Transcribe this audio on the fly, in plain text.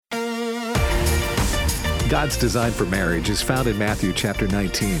God's design for marriage is found in Matthew chapter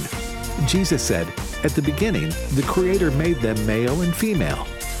 19. Jesus said, "At the beginning, the Creator made them male and female.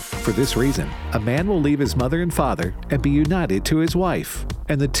 For this reason, a man will leave his mother and father and be united to his wife,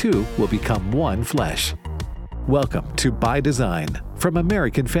 and the two will become one flesh." Welcome to By Design from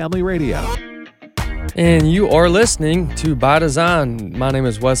American Family Radio. And you are listening to By Design. My name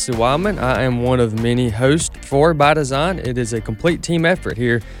is Wesley Wildman. I am one of many hosts for By Design. It is a complete team effort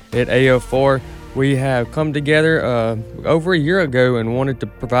here at AO4. We have come together over a year ago and wanted to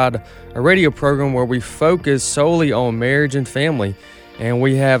provide a radio program where we focus solely on marriage and family. And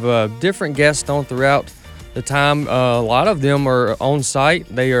we have different guests on throughout the time. A lot of them are on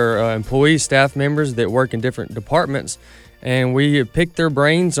site. They are employees, staff members that work in different departments. And we pick their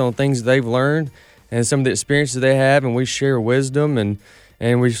brains on things they've learned and some of the experiences they have. And we share wisdom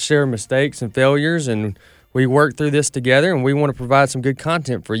and we share mistakes and failures. And we work through this together. And we want to provide some good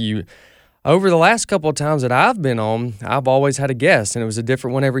content for you. Over the last couple of times that I've been on, I've always had a guest. And it was a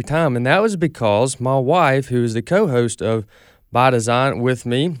different one every time. And that was because my wife, who is the co-host of By Design with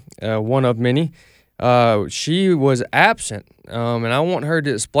me, one of many, she was absent, and I want her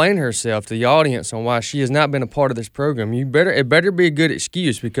to explain herself to the audience on why she has not been a part of this program. It better be a good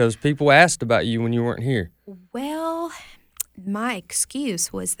excuse because people asked about you when you weren't here. Well, my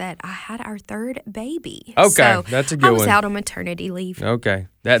excuse was that I had our third baby. Okay, so that's a good one. I was out on maternity leave. Okay,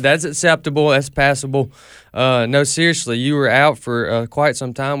 that's acceptable. That's passable. No, seriously, you were out for quite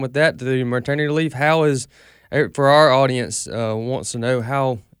some time with that, the maternity leave. How is... For our audience, wants to know,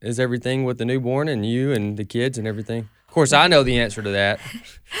 how is everything with the newborn and you and the kids and everything? Of course, I know the answer to that.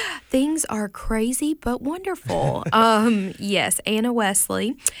 Things are crazy but wonderful. Yes, Anna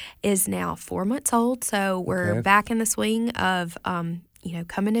Wesley is now 4 months old, so we're back in the swing of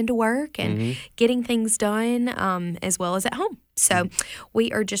coming into work and getting things done as well as at home. So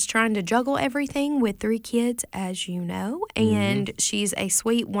we are just trying to juggle everything with 3 kids, as you know, and she's a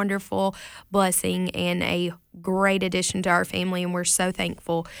sweet, wonderful blessing and a great addition to our family, and we're so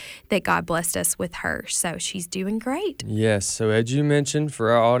thankful that God blessed us with her. So she's doing great. Yes. So as you mentioned,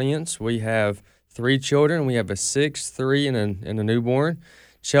 for our audience, we have 3 children. We have a 6, 3, and a newborn.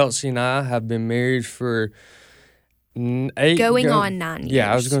 Chelsea and I have been married for 8 on 9 years. Yeah,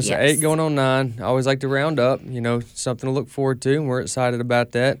 I was going to say 8 going on 9. I always like to round up, something to look forward to, and we're excited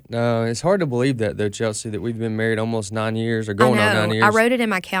about that. It's hard to believe that, though, Chelsea, that we've been married almost 9 years or going on 9 years. I wrote it in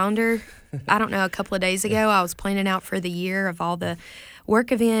my calendar, I don't know, a couple of days ago. I was planning out for the year of all the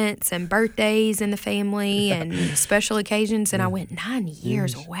work events and birthdays in the family and special occasions, and I went 9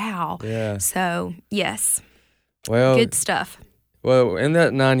 years. Wow. Yeah. So, yes. Well, good stuff. Well, in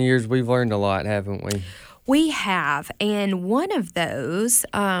that 9 years, we've learned a lot, haven't we? We have, and one of those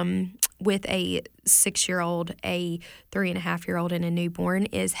with a 6-year-old, a 3.5-year-old, and a newborn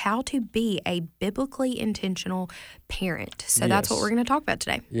is how to be a biblically intentional parent. So that's what we're going to talk about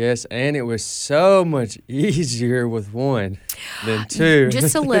today. Yes, and it was so much easier with 1 than 2.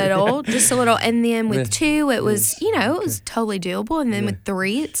 Just a little. And then with 2, it was, it was totally doable. And then with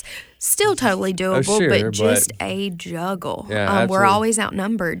 3, it's still totally doable, but just a juggle. Yeah, we're always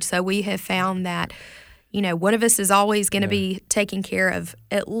outnumbered. So we have found that one of us is always going to be taking care of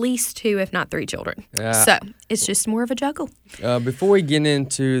at least 2, if not 3 children. Yeah. So it's just more of a juggle. Before we get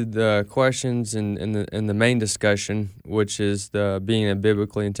into the questions and the main discussion, which is the being a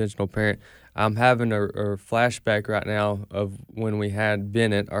biblically intentional parent, I'm having a flashback right now of when we had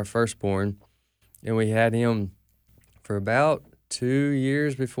Bennett, our firstborn, and we had him for about 2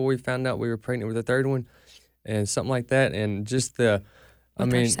 years before we found out we were pregnant with the third one, and something like that, and just the...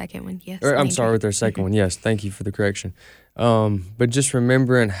 With our second one, yes. With our second one, yes. Thank you for the correction. But just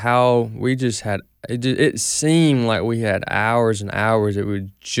remembering how we just had, it seemed like we had hours and hours. It was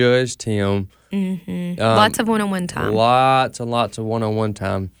just him. Lots of one-on-one time. Lots and lots of one-on-one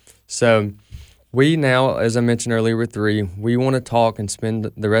time. So we now, as I mentioned earlier with 3, we want to talk and spend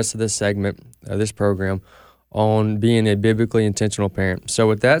the rest of this segment, this program, on being a biblically intentional parent. So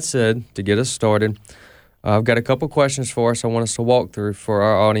with that said, to get us started, I've got a couple questions for us I want us to walk through for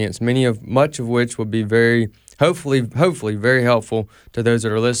our audience, much of which will be hopefully very helpful to those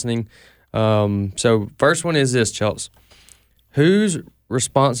that are listening. So first one is this, Chelsea. Whose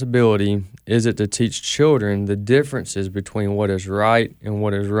responsibility is it to teach children the differences between what is right and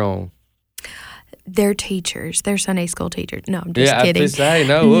what is wrong? Their teachers, their Sunday school teachers. No, I'm just kidding.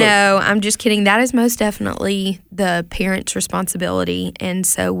 No, I'm just kidding. That is most definitely the parent's responsibility, and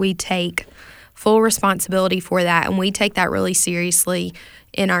so we take full responsibility for that, and we take that really seriously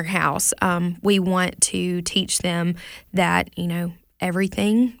in our house. We want to teach them that,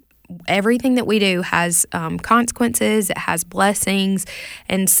 everything everything that we do has consequences. It has blessings.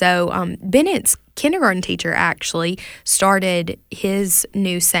 And so Bennett's kindergarten teacher actually started his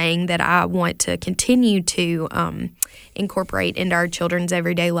new saying that I want to continue to incorporate into our children's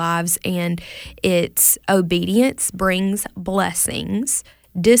everyday lives, and it's obedience brings blessings.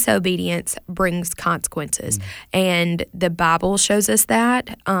 Disobedience brings consequences. And the Bible shows us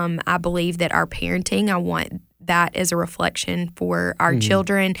that. I believe that our parenting, I want that as a reflection for our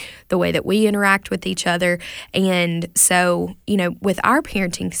children, the way that we interact with each other. And so, with our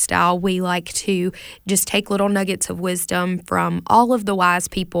parenting style, we like to just take little nuggets of wisdom from all of the wise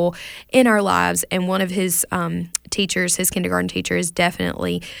people in our lives. And one of his teachers, his kindergarten teacher, is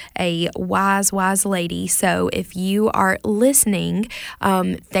definitely a wise lady. So if you are listening,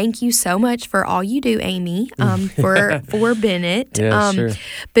 thank you so much for all you do, Amy, for Bennett. Yeah, sure.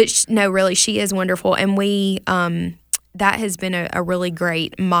 But no, really, she is wonderful. And we, that has been a really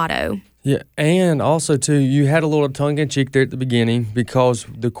great motto. Yeah, and also, too, you had a little tongue-in-cheek there at the beginning, because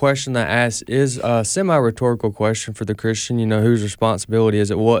the question I asked is a semi-rhetorical question for the Christian, whose responsibility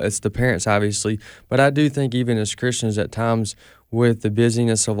is it? Well, it's the parents, obviously, but I do think even as Christians at times, with the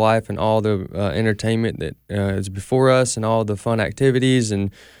busyness of life and all the entertainment that is before us and all the fun activities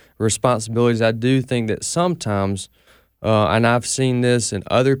and responsibilities, I do think that sometimes, and I've seen this in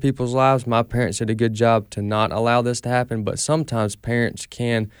other people's lives, my parents did a good job to not allow this to happen, but sometimes parents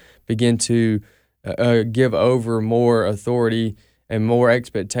can begin to give over more authority and more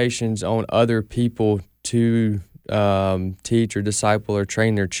expectations on other people to teach or disciple or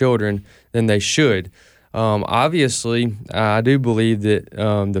train their children than they should. Obviously, I do believe that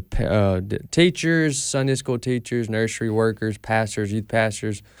the teachers, Sunday school teachers, nursery workers, pastors, youth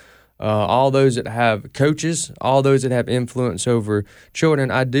pastors, all those that have coaches, all those that have influence over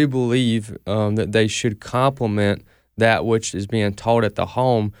children, I do believe that they should complement that which is being taught at the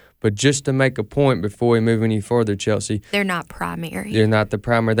home. But just to make a point before we move any further, Chelsea, they're not primary. They're not the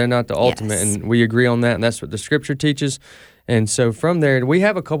primary. They're not the ultimate. Yes. And we agree on that, and that's what the Scripture teaches. And so from there, we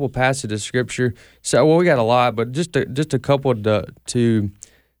have a couple passages of Scripture. So, we got a lot, but just a couple to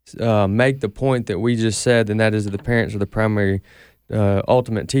make the point that we just said, and that is that the parents are the primary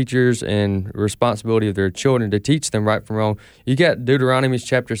ultimate teachers and responsibility of their children to teach them right from wrong. You got Deuteronomy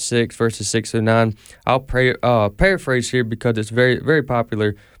chapter 6, verses 6 through 9. I'll paraphrase here because it's very, very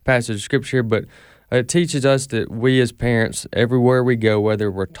popular passage of Scripture, but it teaches us that we as parents, everywhere we go,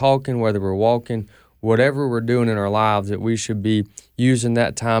 whether we're talking, whether we're walking, whatever we're doing in our lives, that we should be using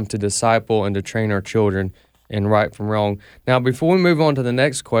that time to disciple and to train our children in right from wrong. Now, before we move on to the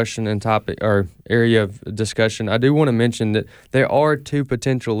next question and topic or area of discussion, I do want to mention that there are two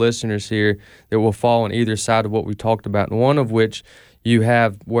potential listeners here that will fall on either side of what we talked about, and one of which you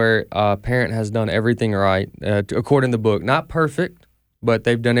have where a parent has done everything right, according to the book. Not perfect, but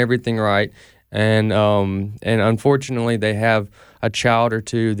they've done everything right. And unfortunately, they have a child or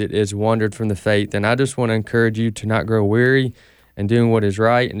two that is wandered from the faith. And I just want to encourage you to not grow weary and doing what is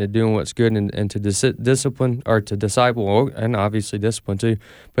right and to doing what's good and to discipline or to disciple, and obviously discipline too,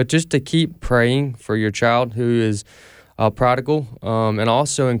 but just to keep praying for your child who is prodigal, and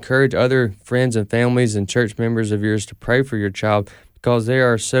also encourage other friends and families and church members of yours to pray for your child, because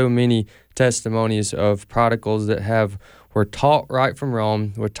there are so many testimonies of prodigals that were taught right from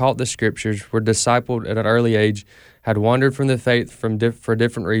wrong, were taught the Scriptures, were discipled at an early age, had wandered from the faith for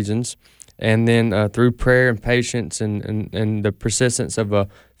different reasons, and then through prayer and patience and the persistence of a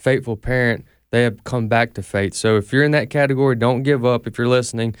faithful parent, they have come back to faith. So if you're in that category, don't give up if you're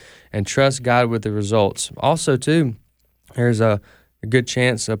listening, and trust God with the results. Also, too, there's a good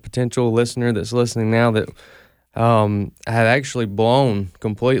chance a potential listener that's listening now that have actually blown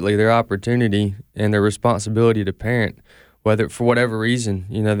completely their opportunity and their responsibility to parent, whether for whatever reason,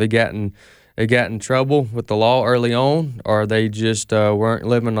 they got in trouble with the law early on, or they just weren't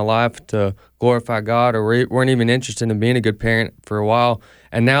living a life to glorify God, or weren't even interested in being a good parent for a while,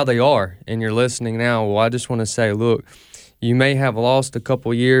 and now they are, and you're listening now. Well, I just want to say, look, you may have lost a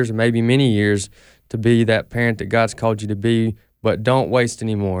couple years, or maybe many years, to be that parent that God's called you to be, but don't waste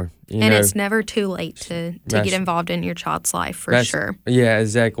any more. It's never too late to get involved in your child's life, for sure. Yeah,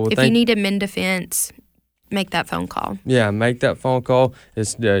 exactly. Well, if you need to mend a fence, make that phone call. Yeah, make that phone call.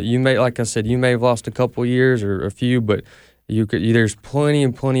 It's like I said, you may have lost a couple years or a few, but there's plenty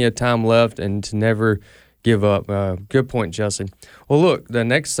of time left, and to never give up. Good point, Chelsea. Well, look, the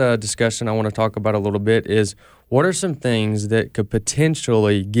next discussion I want to talk about a little bit is what are some things that could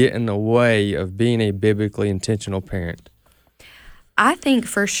potentially get in the way of being a biblically intentional parent? I think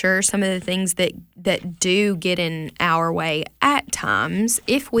for sure some of the things that do get in our way at times,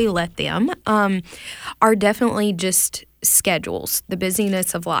 if we let them, are definitely just schedules, the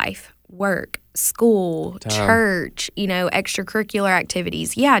busyness of life, work, school, church, extracurricular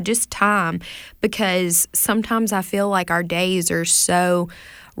activities. Yeah, just time. Because sometimes I feel like our days are so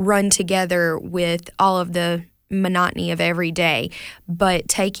run together with all of the monotony of every day. But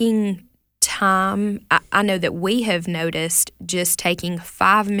taking time, I know that we have noticed just taking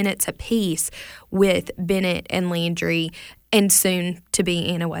 5 minutes apiece with Bennett and Landry, and soon to be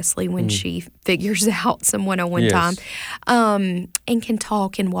Anna Wesley when she figures out some one-on-one time, and can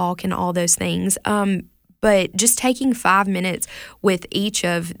talk and walk and all those things. But just taking 5 minutes with each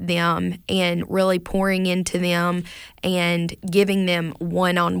of them and really pouring into them and giving them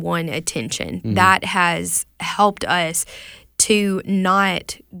one-on-one attention, that has helped us to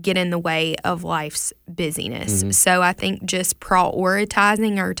not get in the way of life's busyness. So I think just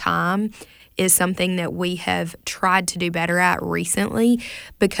prioritizing our time is something that we have tried to do better at recently,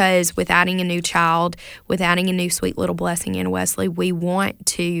 because with adding a new child, with adding a new sweet little blessing in Wesley, we want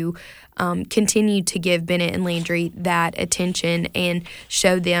to continue to give Bennett and Landry that attention and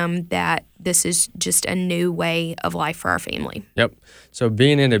show them that this is just a new way of life for our family. Yep. So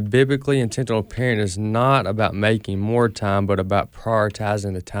being a biblically intentional parent is not about making more time, but about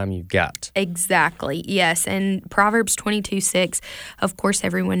prioritizing the time you've got. Exactly. Yes. And Proverbs 22:6, of course,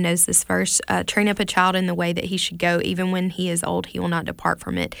 everyone knows this verse, train up a child in the way that he should go. Even when he is old, he will not depart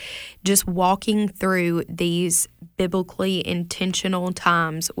from it. Just walking through these biblically intentional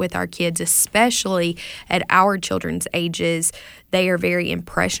times with our kids, especially at our children's ages. They are very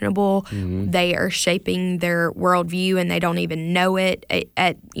impressionable. They are shaping their worldview, and they don't even know it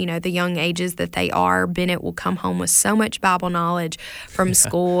at the young ages that they are. Bennett will come home with so much Bible knowledge from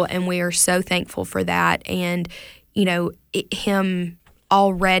school, and we are so thankful for that. And him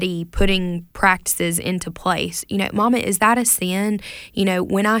already putting practices into place. Mama, is that a sin?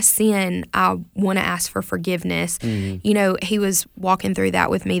 When I sin, I want to ask for forgiveness. He was walking through that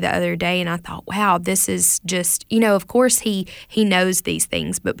with me the other day, and I thought, wow, this is just, of course he knows these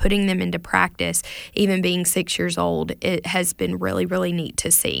things, but putting them into practice, even being 6 years old, it has been really, really neat to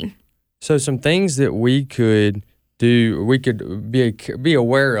see. So some things that we could do, we could be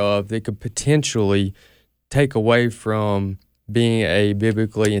aware of that could potentially take away from being a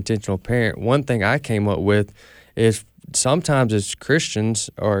biblically intentional parent. One thing I came up with is sometimes as Christians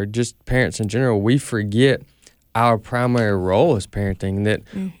or just parents in general, we forget our primary role as parenting, that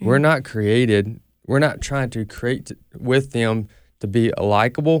we're not trying to create with them to be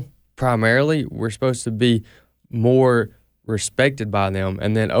likable primarily. We're supposed to be more respected by them.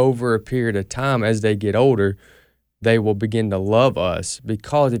 And then over a period of time, as they get older, they will begin to love us.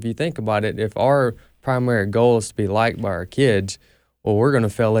 Because if you think about it, if our primary goal is to be liked by our kids, well, we're going to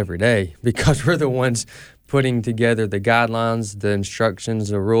fail every day, because we're the ones putting together the guidelines, the instructions,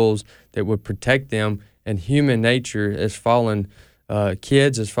 the rules that would protect them. And human nature, as fallen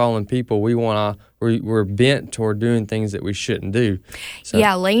kids, as fallen people, we're bent toward doing things that we shouldn't do. So.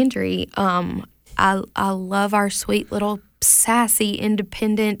 Yeah, Landry, I love our sweet little sassy,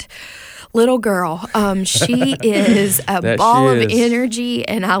 independent little girl. She is a ball of energy,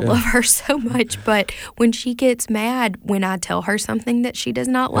 and I love her so much. But when she gets mad, when I tell her something that she does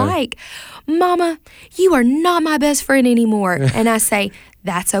not like, Mama, you are not my best friend anymore. And I say,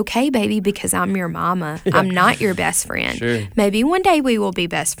 that's okay, baby, because I'm your mama. Yeah. I'm not your best friend. Sure. Maybe one day we will be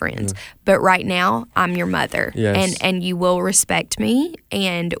best friends, but right now I'm your mother. Yes. And you will respect me,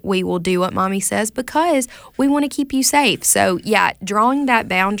 and we will do what mommy says because we want to keep you safe. So, yeah, drawing that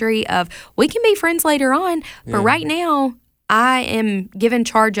boundary of we can be friends later on, but right now I am given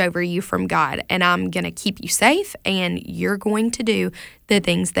charge over you from God, and I'm going to keep you safe, and you're going to do the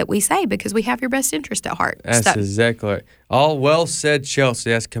things that we say because we have your best interest at heart. That's exactly right. All well said, Chelsea.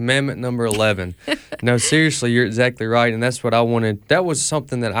 That's commandment number 11. No, seriously, you're exactly right, and that's what I wanted. That was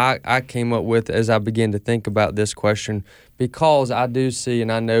something that I came up with as I began to think about this question, because I do see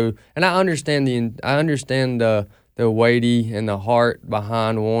and I know and I understand the weighty and the heart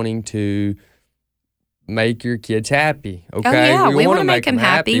behind wanting to make your kids happy, okay? Oh, yeah, we want to make them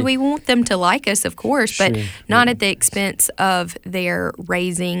happy. We want them to like us, of course, but not at the expense of their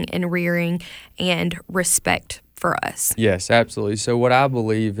raising and rearing and respect for us. Yes, absolutely. So what I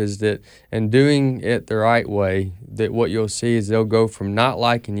believe is that in doing it the right way, that what you'll see is they'll go from not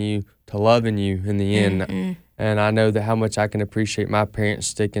liking you to loving you in the end. Mm-hmm. And I know that how much I can appreciate my parents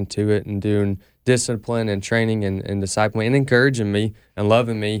sticking to it and doing discipline and training and discipling and encouraging me and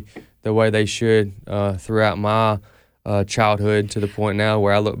loving me the way they should throughout my childhood to the point now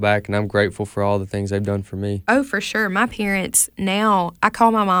where I look back and I'm grateful for all the things they've done for me. Oh, for sure. My parents now, I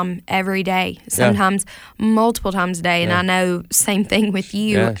call my mom every day, sometimes multiple times a day. And I know same thing with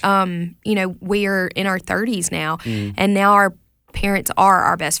you. Yeah. We're in our 30s now, and now our parents are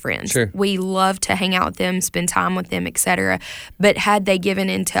our best friends. Sure. We love to hang out with them, spend time with them, etc. But had they given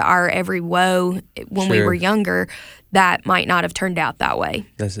into our every woe when we were younger, that might not have turned out that way.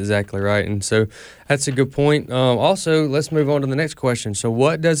 That's exactly right. And so that's a good point. Also, let's move on to the next question. So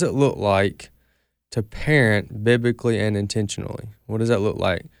what does it look like to parent biblically and intentionally? What does that look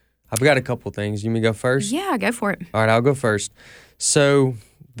like? I've got a couple things. You want me to go first? Yeah, go for it. All right, I'll go first. So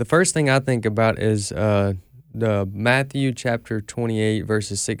the first thing I think about is the Matthew chapter 28,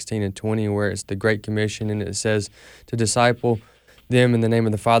 verses 16 and 20, where it's the Great Commission, and it says to disciple them in the name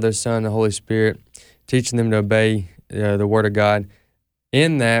of the Father, Son, and the Holy Spirit, teaching them to obey the Word of God.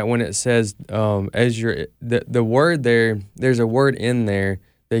 In that, when it says the word there's a word in there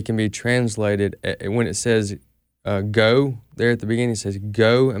that can be translated when it says go. There at the beginning it says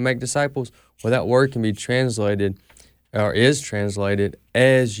go and make disciples. Well, that word can be translated or is translated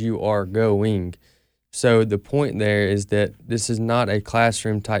as you are going. So the point there is that this is not a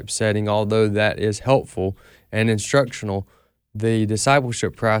classroom type setting, although that is helpful and instructional. The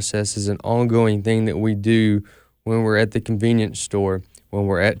discipleship process is an ongoing thing that we do when we're at the convenience store, when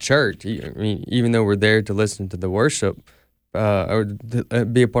we're at church. I mean, even though we're there to listen to the worship, or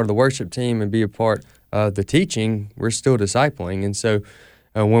be a part of the worship team and be a part of the teaching, we're still discipling. And so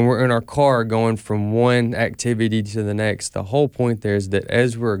when we're in our car going from one activity to the next, the whole point there is that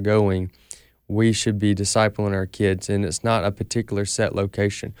as we're going, we should be discipling our kids, and it's not a particular set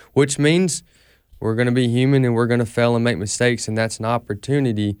location, which means we're going to be human and we're going to fail and make mistakes, and that's an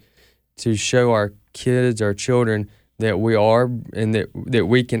opportunity to show our kids, our children, that we are and that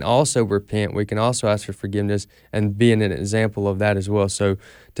we can also repent, we can also ask for forgiveness and be an example of that as well. So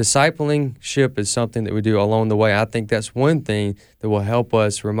disciplingship is something that we do along the way. I think that's one thing that will help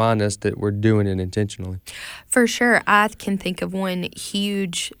us remind us that we're doing it intentionally. For sure. I can think of one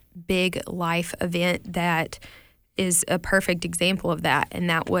huge, big life event that is a perfect example of that, and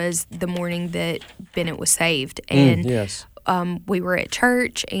that was the morning that Bennett was saved. And yes. We were at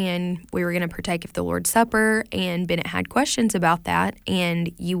church, and we were going to partake of the Lord's Supper, and Bennett had questions about that, and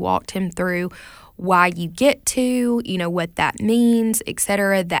you walked him through why you get to, what that means,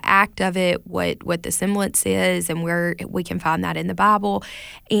 etc., the act of it, what the semblance is, and where we can find that in the Bible.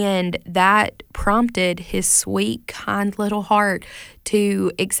 And that prompted his sweet, kind little heart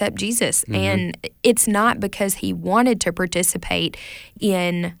to accept Jesus. Mm-hmm. And it's not because he wanted to participate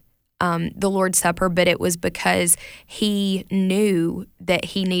in the Lord's Supper, but it was because he knew that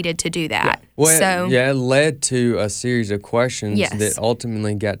he needed to do that. Yeah. Well, it led to a series of questions Yes. that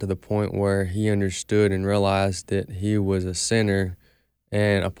ultimately got to the point where he understood and realized that he was a sinner,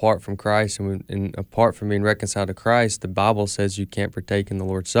 and apart from Christ and apart from being reconciled to Christ, the Bible says you can't partake in the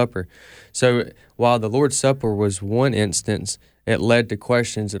Lord's Supper. So while the Lord's Supper was one instance, it led to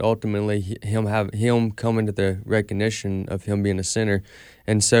questions that ultimately him coming to the recognition of him being a sinner.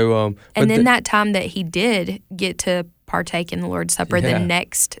 And so, and then that time that he did get to partake in the Lord's Supper, the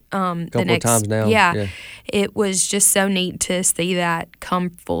next times now, it was just so neat to see that come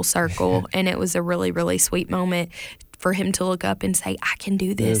full circle, and it was a really, really sweet moment for him to look up and say, "I can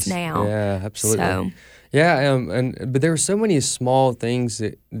do this now." Yeah, absolutely. So, but there were so many small things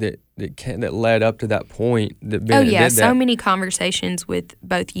that led up to that point. That Bennett did that. So many conversations with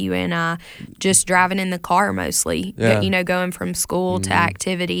both you and I, just driving in the car mostly. Yeah. Going from school to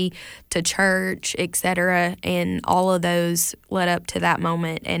activity to church, etc., and all of those led up to that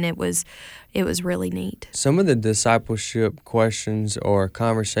moment, and it was really neat. Some of the discipleship questions or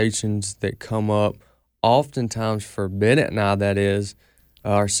conversations that come up, oftentimes for Bennett and I, that is,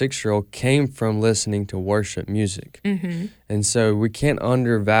 our 6-year-old, came from listening to worship music. Mm-hmm. And so we can't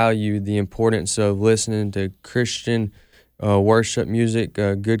undervalue the importance of listening to Christian worship music,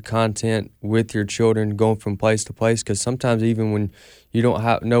 good content with your children, going from place to place, because sometimes even when you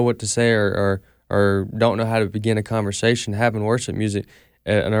don't know what to say or don't know how to begin a conversation, having worship music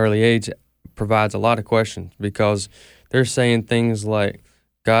at an early age provides a lot of questions, because they're saying things like,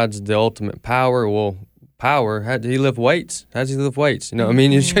 God's the ultimate power. Well, power, how did he lift weights? How does he lift weights? I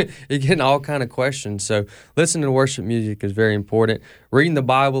mean, you're getting all kind of questions. So listening to worship music is very important. Reading the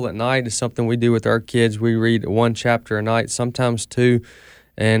Bible at night is something we do with our kids. We read one chapter a night, sometimes two,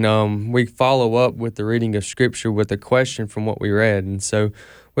 and we follow up with the reading of Scripture with a question from what we read. And so,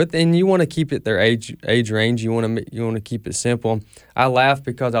 and you want to keep it their age range. You want to keep it simple. I laugh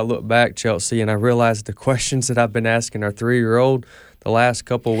because I look back, Chelsea, and I realize the questions that I've been asking our 3-year-old, the last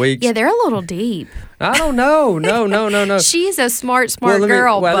couple of weeks. Yeah, they're a little deep. I don't know. No. She's a smart Let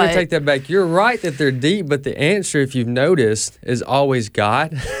girl. me take that back. You're right that they're deep, but the answer, if you've noticed, is always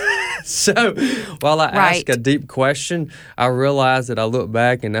God. So while I ask a deep question, I realize that I look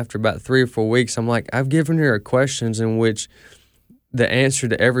back, and after about 3 or 4 weeks, I'm like, I've given her questions in which the answer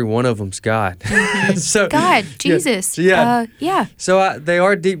to every one of them's God. Mm-hmm. So God, Jesus. Yeah. Yeah. So they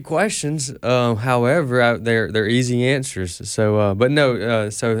are deep questions. However, they're easy answers. So, but no.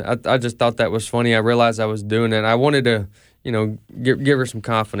 So I just thought that was funny. I realized I was doing it. I wanted to, give her some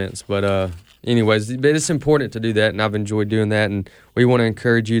confidence. But anyways, it's important to do that, and I've enjoyed doing that. And we want to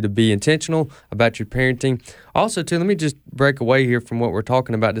encourage you to be intentional about your parenting. Also, too, let me just break away here from what we're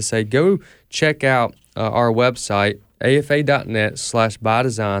talking about to say, go check out our website,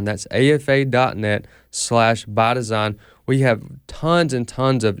 afa.net/bydesign. That's afa.net/bydesign. We have tons and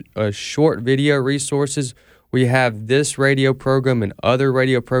tons of short video resources. We have this radio program and other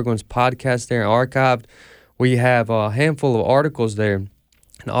radio programs podcast there and archived. We have a handful of articles there. And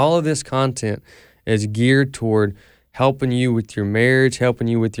all of this content is geared toward helping you with your marriage, helping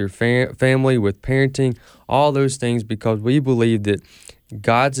you with your family, with parenting, all those things, because we believe that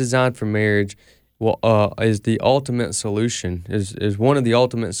God's design for marriage is the ultimate solution, is one of the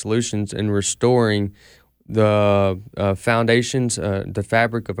ultimate solutions in restoring the foundations, the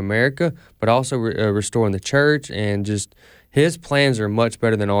fabric of America, but also restoring the church, and just His plans are much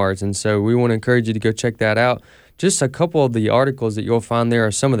better than ours. And so we want to encourage you to go check that out. Just a couple of the articles that you'll find there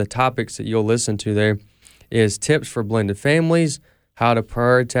are some of the topics that you'll listen to there is tips for blended families, how to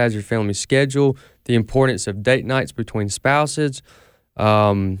prioritize your family schedule, the importance of date nights between spouses,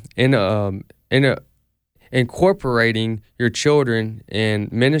 incorporating your children in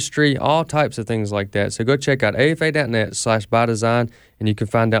ministry, all types of things like that. So go check out afa.net/bydesign, and you can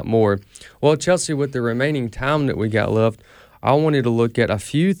find out more. Well, Chelsea, with the remaining time that we got left, I wanted to look at a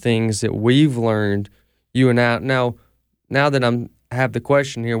few things that we've learned, you and I. Now that I have the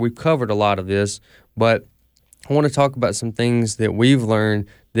question here, we've covered a lot of this, but I want to talk about some things that we've learned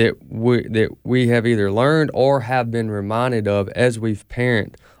that we have either learned or have been reminded of as we've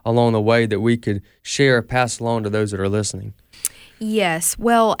parented along the way that we could share or pass along to those that are listening. Yes.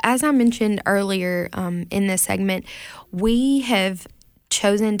 Well, as I mentioned earlier in this segment, we have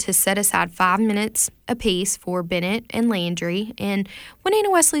chosen to set aside 5 minutes apiece for Bennett and Landry. And when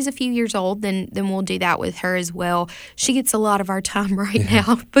Anna Wesley's a few years old, then we'll do that with her as well. She gets a lot of our time right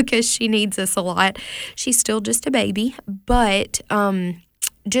now because she needs us a lot. She's still just a baby, but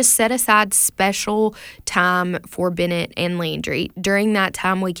just set aside special time for Bennett and Landry. During that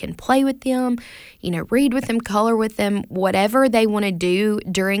time, we can play with them, read with them, color with them, whatever they want to do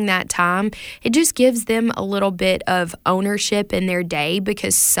during that time. It just gives them a little bit of ownership in their day,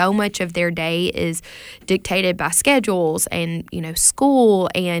 because so much of their day is dictated by schedules and, school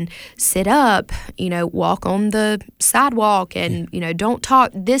and sit up, walk on the sidewalk and, don't talk.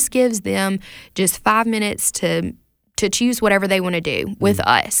 This gives them just 5 minutes to choose whatever they want to do with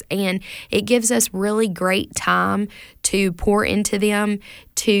us. And it gives us really great time to pour into them,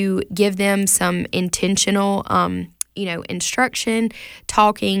 to give them some intentional, instruction,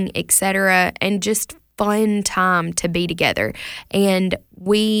 talking, etc., and just fun time to be together. And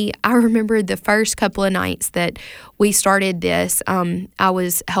I remember the first couple of nights that we started this, I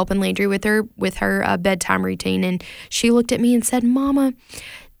was helping Landry with her bedtime routine, and she looked at me and said, "Mama,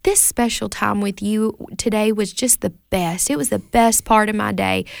 this special time with you today was just the best. It was the best part of my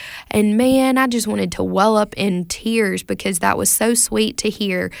day." And man, I just wanted to well up in tears, because that was so sweet to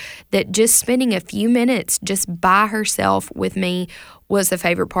hear that just spending a few minutes just by herself with me was the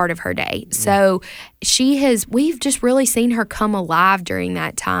favorite part of her day. So we've just really seen her come alive during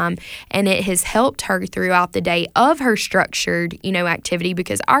that time, and it has helped her throughout the day of her structured, activity,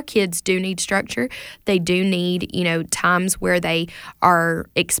 because our kids do need structure. They do need, times where they are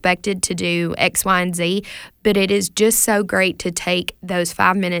expected to do X, Y, and Z. But it is just so great to take those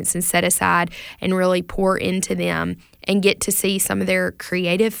 5 minutes and set aside and really pour into them and get to see some of their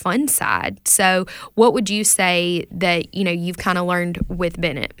creative, fun side. So what would you say that, you've kind of learned with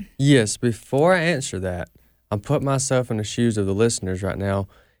Bennett? Yes, before I answer that, I'm putting myself in the shoes of the listeners right now.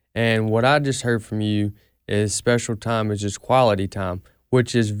 And what I just heard from you is special time is just quality time,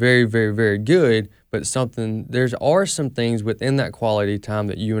 which is very, very, very good. But there are some things within that quality time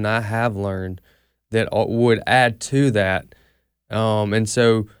that you and I have learned that would add to that. And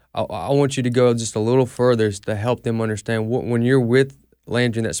so I want you to go just a little further to help them understand when you're with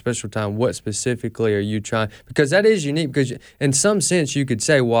Landry in that special time, what specifically are you trying? Because that is unique, because in some sense you could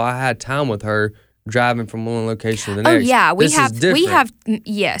say, well, I had time with her driving from one location to the next. Oh yeah, we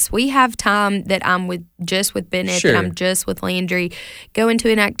have time that I'm with Bennett, Sure. that I'm just with Landry, going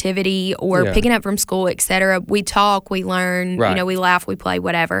to an activity or picking up from school, etc. We talk, we learn, Right. We laugh, we play,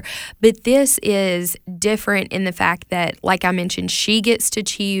 whatever. But this is different in the fact that, like I mentioned, she gets to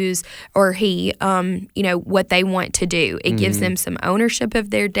choose, or he, what they want to do. It gives them some ownership of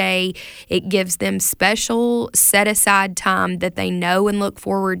their day. It gives them special set aside time that they know and look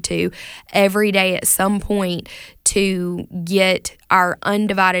forward to every day at some point to get our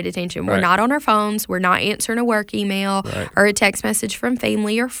undivided attention. We're Right. not on our phones. We're not answering a work email or a text message from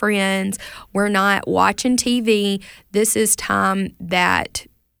family or friends. We're not watching TV. This is time that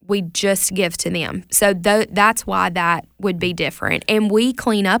we just give to them. So that's why that would be different. And we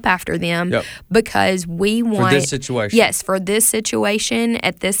clean up after them because we want... For this situation. Yes, for this situation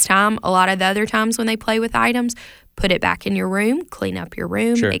at this time. A lot of the other times when they play with items, put it back in your room, clean up your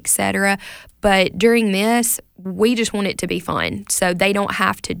room, Sure. etc. But during this, we just want it to be fun. So they don't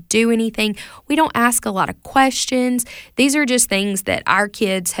have to do anything. We don't ask a lot of questions. These are just things that our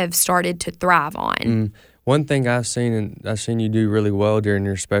kids have started to thrive on. One thing I've seen you do really well during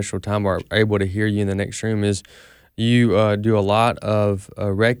your special time, or able to hear you in the next room, is you do a lot of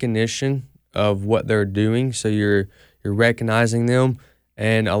recognition of what they're doing. So you're recognizing them,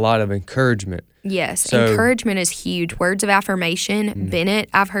 and a lot of encouragement. Yes, So- encouragement is huge. Words of affirmation. Bennett,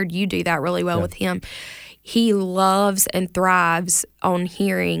 I've heard you do that really well with him. He loves and thrives on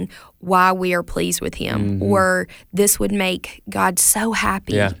hearing why we are pleased with him, or this would make God so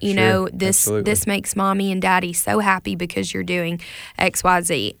happy. Yeah, sure. This Absolutely. makes mommy and daddy so happy because you're doing X, Y,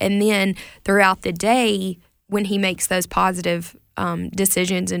 Z. And then throughout the day, when he makes those positive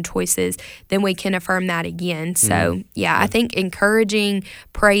decisions and choices, then we can affirm that again. So I think encouraging,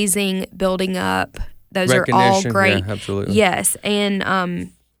 praising, building up, those are all Recognition, great. yeah, absolutely. Yes, and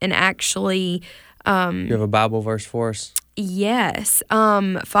actually, You have a Bible verse for us? yes.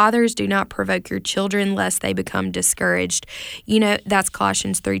 Fathers, do not provoke your children lest they become discouraged. That's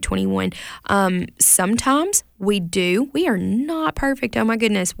Colossians 3:21. Sometimes we do. We are not perfect. Oh my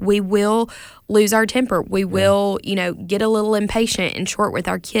goodness. We will lose our temper. We will, get a little impatient and short with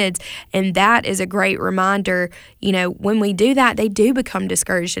our kids. And that is a great reminder. When we do that, they do become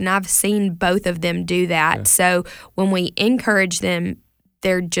discouraged. And I've seen both of them do that. Yeah. So when we encourage them,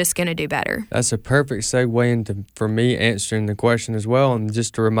 they're just going to do better. That's a perfect segue into, for me, answering the question as well. And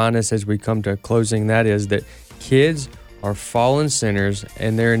just to remind us as we come to closing, that is that kids are fallen sinners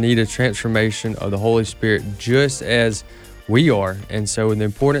and they're in need of transformation of the Holy Spirit just as we are. And so the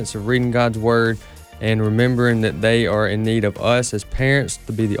importance of reading God's Word and remembering that they are in need of us as parents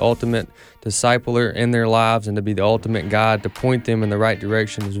to be the ultimate discipler in their lives and to be the ultimate guide to point them in the right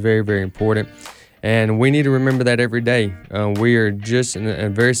direction is very, very important. And we need to remember that every day. We are just in a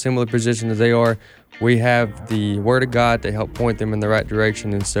very similar position as they are. We have the Word of God to help point them in the right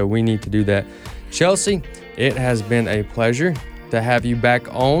direction, and so we need to do that. Chelsea, it has been a pleasure to have you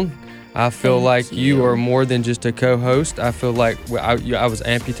back on. I feel like you are more than just a co-host. I feel like I was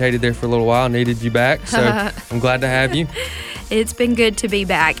amputated there for a little while, needed you back, so I'm glad to have you. It's been good to be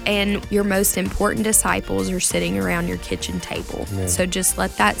back, and your most important disciples are sitting around your kitchen table. Yeah. So just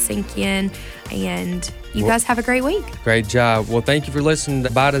let that sink in, and you guys have a great week. Great job. Well, thank you for listening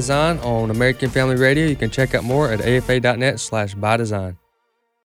to By Design on American Family Radio. You can check out more at afa.net/bydesign.